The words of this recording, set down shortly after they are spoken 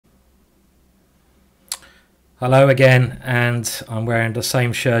Hello again, and I'm wearing the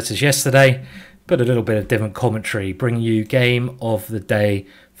same shirt as yesterday, but a little bit of different commentary, bringing you game of the day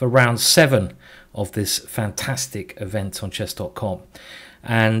for round 7 of this fantastic event on Chess.com.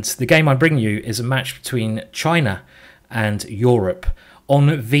 And the game I'm bringing you is a match between China and Europe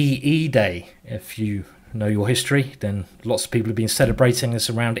on VE Day. If you know your history, then lots of people have been celebrating this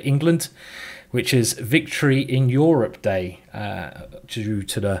around England, which is Victory in Europe Day, due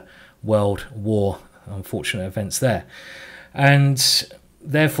to the World War unfortunate events there. And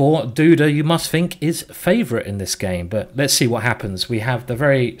therefore, Duda, you must think, is favourite in this game. But let's see what happens. We have the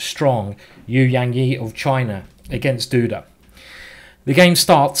very strong Yu Yangyi of China against Duda. The game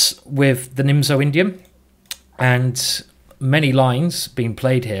starts with the Nimzo Indian and many lines being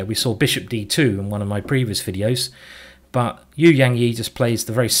played here. We saw Bishop D2 in one of my previous videos, but Yu Yangyi just plays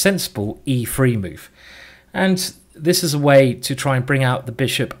the very sensible E3 move. And this is a way to try and bring out the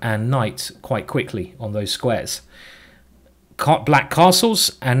bishop and knight quite quickly on those squares. Black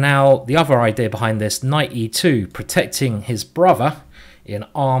castles, and now the other idea behind this, knight E2, protecting his brother in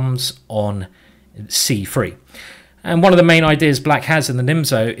arms on C3. And one of the main ideas Black has in the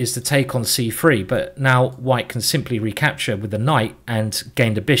Nimzo is to take on C3, but now White can simply recapture with the knight and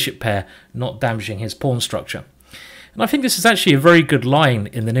gain the bishop pair, not damaging his pawn structure. And I think this is actually a very good line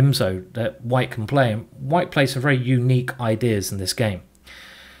in the Nimzo that White can play. And White plays some very unique ideas in this game.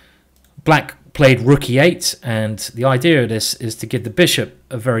 Black played rook e8, and the idea of this is to give the bishop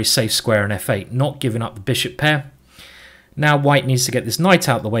a very safe square in f8, not giving up the bishop pair. Now White needs to get this knight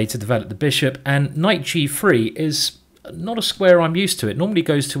out of the way to develop the bishop, and knight g3 is not a square I'm used to. It normally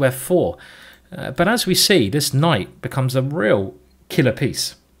goes to f4. But as we see, this knight becomes a real killer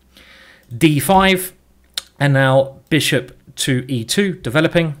piece. d5. And now bishop to e2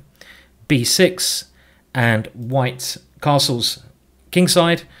 developing, b6, and White castles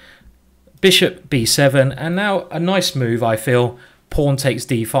kingside, bishop b7, and now a nice move, I feel, pawn takes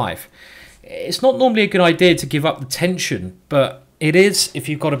d5. It's not normally a good idea to give up the tension, but it is if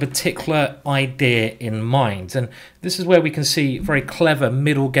you've got a particular idea in mind. And this is where we can see very clever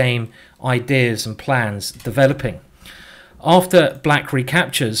middle game ideas and plans developing. After Black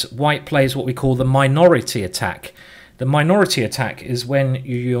recaptures, White plays what we call the minority attack. The minority attack is when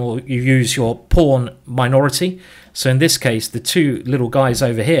you use your pawn minority. So in this case, the two little guys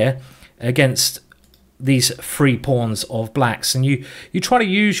over here against these 3 pawns of Black's. And you try to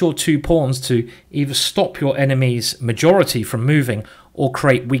use your 2 pawns to either stop your enemy's majority from moving or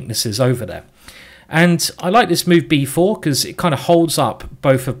create weaknesses over there. And I like this move b4 because it kind of holds up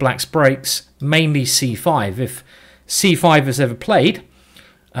both of Black's breaks, mainly c5. If c5 is ever played,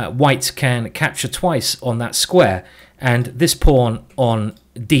 White can capture twice on that square, and this pawn on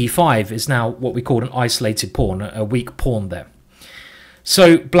d5 is now what we call an isolated pawn, a weak pawn there.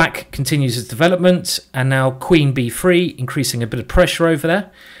 So Black continues his development, and now queen b3, increasing a bit of pressure over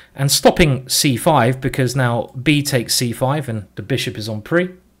there, and stopping c5 because now b takes c5 and the bishop is on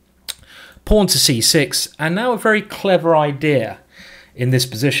pre. Pawn to c6, and now a very clever idea in this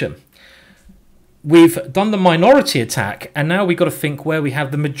position. We've done the minority attack, and now we've got to think where we have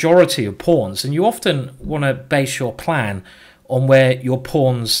the majority of pawns. And you often want to base your plan on where your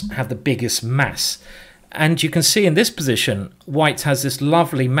pawns have the biggest mass. And you can see in this position, White has this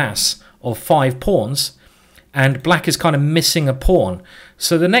lovely mass of 5 pawns, and Black is kind of missing a pawn.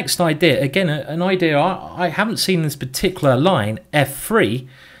 So the next idea, again, an idea I haven't seen this particular line, f3,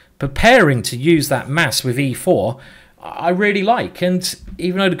 preparing to use that mass with e4, I really like. And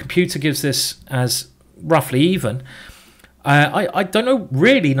even though the computer gives this as roughly even, I don't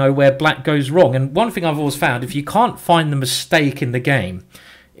really know where Black goes wrong. And one thing I've always found, if you can't find the mistake in the game,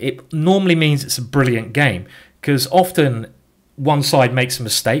 it normally means it's a brilliant game, because often one side makes a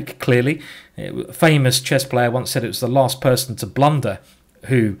mistake, clearly. A famous chess player once said it was the last person to blunder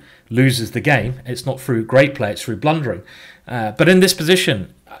who loses the game. It's not through great play, it's through blundering. But in this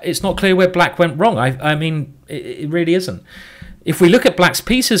position, it's not clear where Black went wrong. I mean, it really isn't. If we look at Black's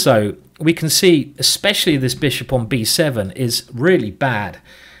pieces, though, we can see, especially this bishop on b7 is really bad.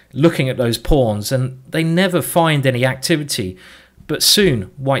 Looking at those pawns, and they never find any activity, but soon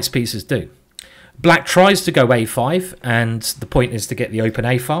White's pieces do. Black tries to go a5, and the point is to get the open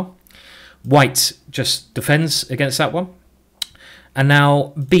a file. White just defends against that one. And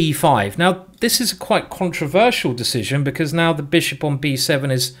now b5. Now this is a quite controversial decision, because now the bishop on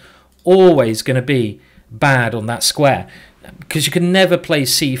b7 is always going to be bad on that square, because you can never play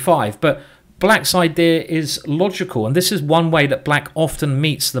c5. But Black's idea is logical, and this is one way that Black often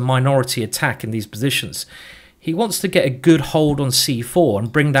meets the minority attack in these positions. He wants to get a good hold on c4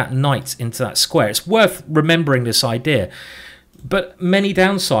 and bring that knight into that square. It's worth remembering this idea. but many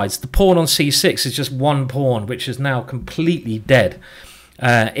downsides. The pawn on c6 is just one pawn, which is now completely dead.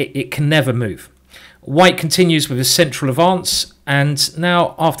 It can never move. White continues with his central advance, and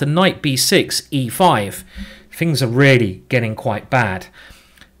now after knight b6, e5, things are really getting quite bad.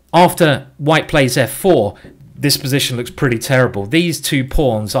 After white plays f4, this position looks pretty terrible. These two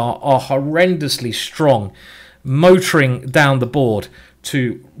pawns are horrendously strong, motoring down the board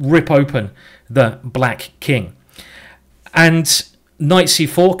to rip open the black king. And knight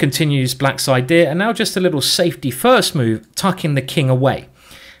c4 continues black's idea, and now just a little safety first move, tucking the king away.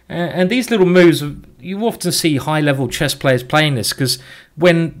 And these little moves, you often see high-level chess players playing this, because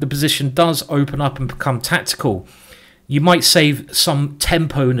when the position does open up and become tactical, you might save some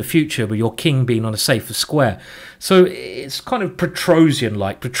tempo in the future with your king being on a safer square. So it's kind of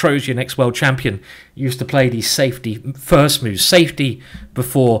Petrosian-like. Petrosian, ex-world champion, used to play these safety first moves, safety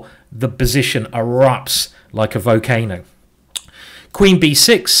before the position erupts like a volcano. Queen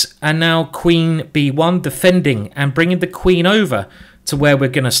b6, and now queen b1, defending and bringing the queen over to where we're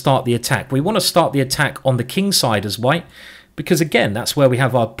going to start the attack. We want to start the attack on the king side as white, because again, that's where we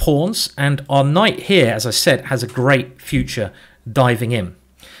have our pawns, and our knight here, as I said, has a great future diving in.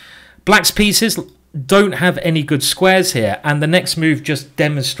 Black's pieces don't have any good squares here, and the next move just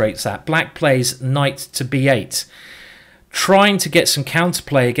demonstrates that. Black plays knight to b8, trying to get some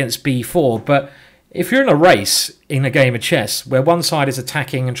counterplay against b4, but if you're in a race in a game of chess where one side is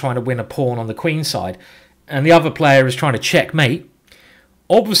attacking and trying to win a pawn on the queen side, and the other player is trying to checkmate,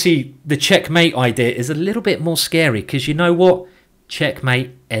 obviously the checkmate idea is a little bit more scary, because you know what?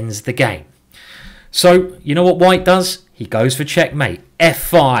 Checkmate ends the game. So you know what white does? He goes for checkmate.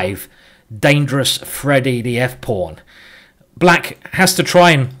 f5, dangerous Freddy the f-pawn. Black has to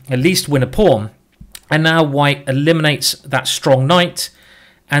try and at least win a pawn, and now white eliminates that strong knight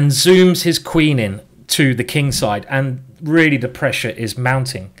and zooms his queen in to the king side, and really the pressure is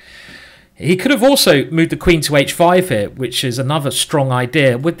mounting. He could have also moved the queen to h5 here, which is another strong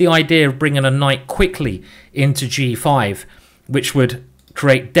idea, with the idea of bringing a knight quickly into g5, which would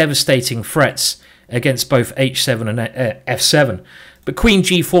create devastating threats against both h7 and f7. But queen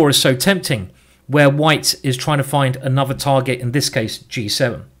g4 is so tempting, where white is trying to find another target, in this case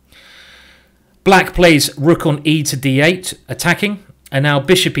g7. Black plays rook on e to d8, attacking, and now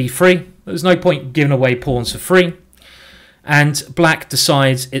bishop e3. There's no point giving away pawns for free. And black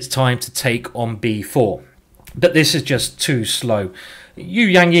decides it's time to take on b4. But this is just too slow. Yu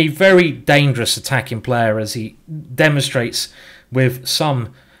Yangyi, very dangerous attacking player, as he demonstrates with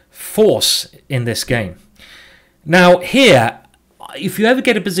some force in this game. Now here, if you ever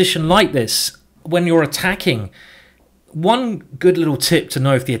get a position like this, when you're attacking, one good little tip to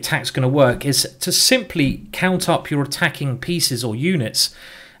know if the attack's going to work is to simply count up your attacking pieces or units,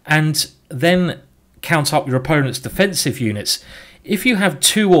 and then count up your opponent's defensive units. If you have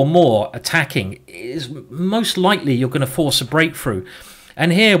two or more attacking, it is most likely you're going to force a breakthrough.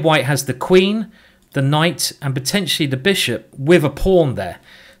 And here white has the queen, the knight, and potentially the bishop with a pawn there.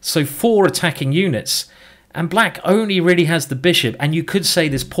 So 4 attacking units, and black only really has the bishop, and you could say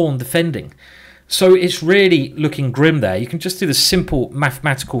this pawn defending. So it's really looking grim there. You can just do the simple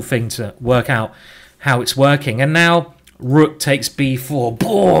mathematical thing to work out how it's working. And now rook takes b4,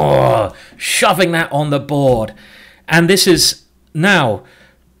 boah, shoving that on the board. And this is now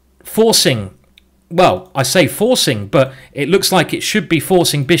forcing, well, I say forcing, but it looks like it should be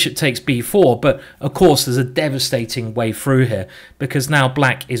forcing bishop takes b4, but of course there's a devastating way through here, because now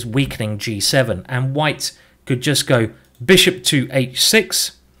black is weakening g7, and white could just go bishop to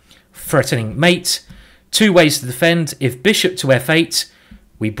h6, threatening mate. 2 ways to defend. If bishop to f8,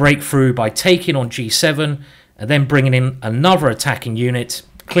 we break through by taking on g7, and then bringing in another attacking unit.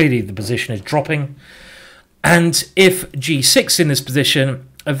 Clearly the position is dropping. And if g6 in this position,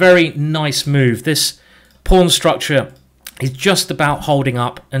 a very nice move. This pawn structure is just about holding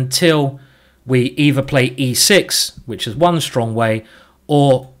up until we either play e6, which is one strong way,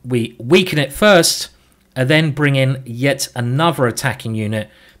 or we weaken it first and then bring in yet another attacking unit,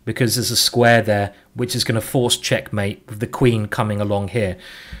 because there's a square there which is going to force checkmate with the queen coming along here.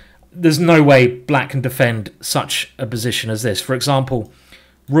 There's no way black can defend such a position as this. For example,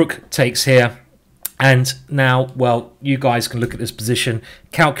 rook takes here, and now, well, you guys can look at this position.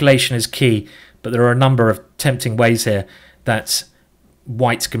 Calculation is key, but there are a number of tempting ways here that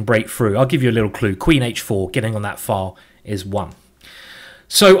white can break through. I'll give you a little clue. Queen h4, getting on that file, is 1.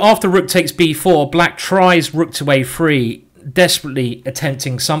 So after rook takes b4, black tries rook to a3, desperately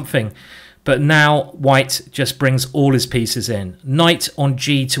attempting something. But now white just brings all his pieces in. Knight on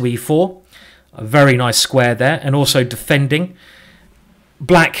g to e4, a very nice square there, and also defending.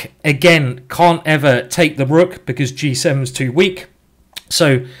 Black, again, can't ever take the rook because g7 is too weak.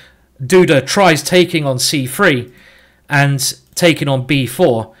 So Duda tries taking on c3 and taking on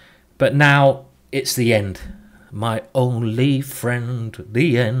b4, but now it's the end. My only friend,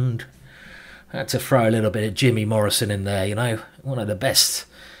 the end. I had to throw a little bit of Jimmy Morrison in there, you know, one of the best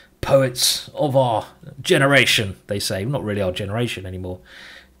poets of our generation, they say. Not really our generation anymore.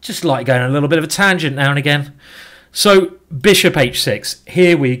 Just like going on a little bit of a tangent now and again. So bishop h6,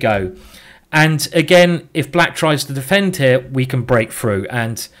 here we go. And again, if black tries to defend here, we can break through.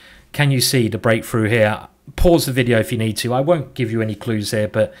 And can you see the breakthrough here? Pause the video if you need to. I won't give you any clues here,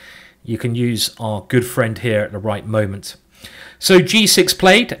 but you can use our good friend here at the right moment. So g6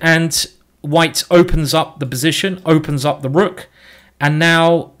 played, and white opens up the position, opens up the rook. And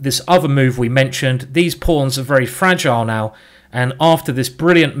now this other move we mentioned, these pawns are very fragile now. And after this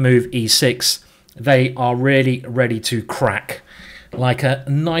brilliant move e6, they are really ready to crack like a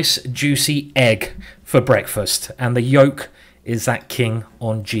nice juicy egg for breakfast. And the yolk is that king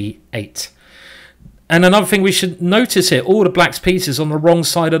on g8. And another thing we should notice here, all the black's pieces on the wrong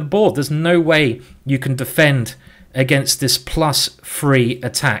side of the board. There's no way you can defend against this +3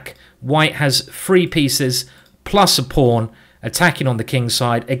 attack. White has 3 pieces plus a pawn attacking on the king's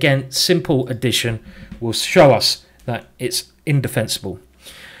side. Again, simple addition will show us that it's indefensible.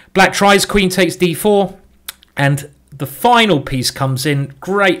 Black tries, queen takes d4, and the final piece comes in.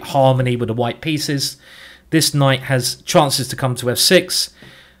 Great harmony with the white pieces. This knight has chances to come to f6.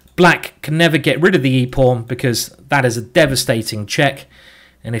 Black can never get rid of the e-pawn because that is a devastating check.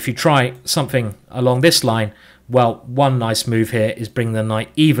 And if you try something along this line, well, one nice move here is bring the knight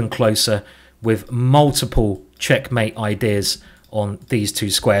even closer with multiple checkmate ideas on these two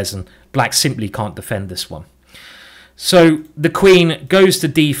squares, and black simply can't defend this one. So the queen goes to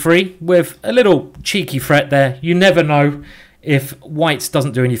d3 with a little cheeky threat there. You never know, if white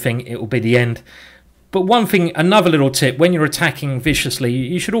doesn't do anything, it will be the end. But one thing, another little tip, when you're attacking viciously,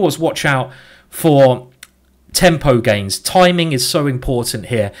 you should always watch out for tempo gains. Timing is so important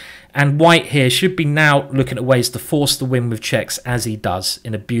here. And white here should be now looking at ways to force the win with checks, as he does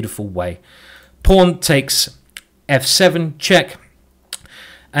in a beautiful way. Pawn takes f7 check.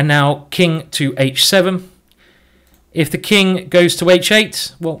 And now king to h7. If the king goes to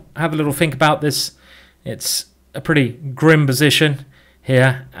h8, well, have a little think about this. It's a pretty grim position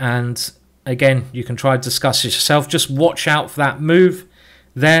here. And again, you can try to discuss it yourself. Just watch out for that move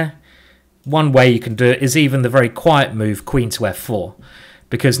there. One way you can do it is even the very quiet move, queen to f4.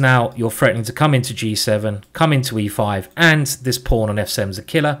 Because now you're threatening to come into g7, come into e5, and this pawn on f7 is a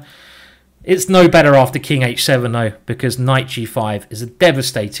killer. It's no better after king h7 though, because knight g5 is a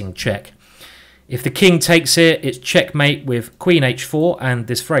devastating check. If the king takes here, it's checkmate with queen h4 and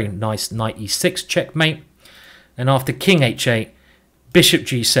this very nice knight e6 checkmate. And after king h8, bishop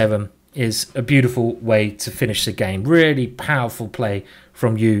g7 is a beautiful way to finish the game. Really powerful play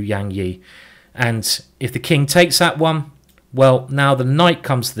from Yu Yangyi. And if the king takes that one, well, now the knight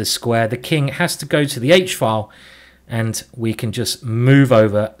comes to this square. The king has to go to the h-file, and we can just move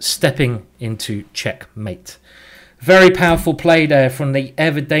over, stepping into checkmate. Very powerful play there from the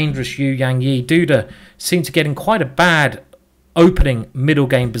ever-dangerous Yu Yangyi. Duda seemed to get in quite a bad opening middle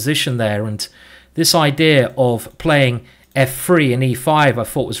game position there, and this idea of playing f3 and e5 I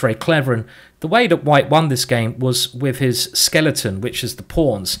thought was very clever. And the way that white won this game was with his skeleton, which is the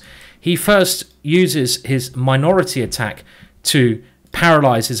pawns. He first uses his minority attack to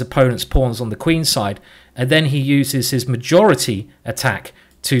paralyze his opponent's pawns on the queen side, and then he uses his majority attack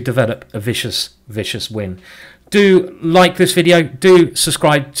to develop a vicious win. Do like this video, do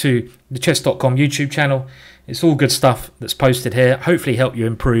subscribe to the Chess.com YouTube channel. It's all good stuff that's posted here, hopefully help you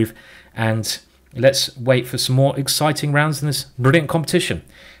improve, and let's wait for some more exciting rounds in this brilliant competition.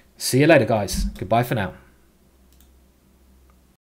 See you later, guys. Goodbye for now.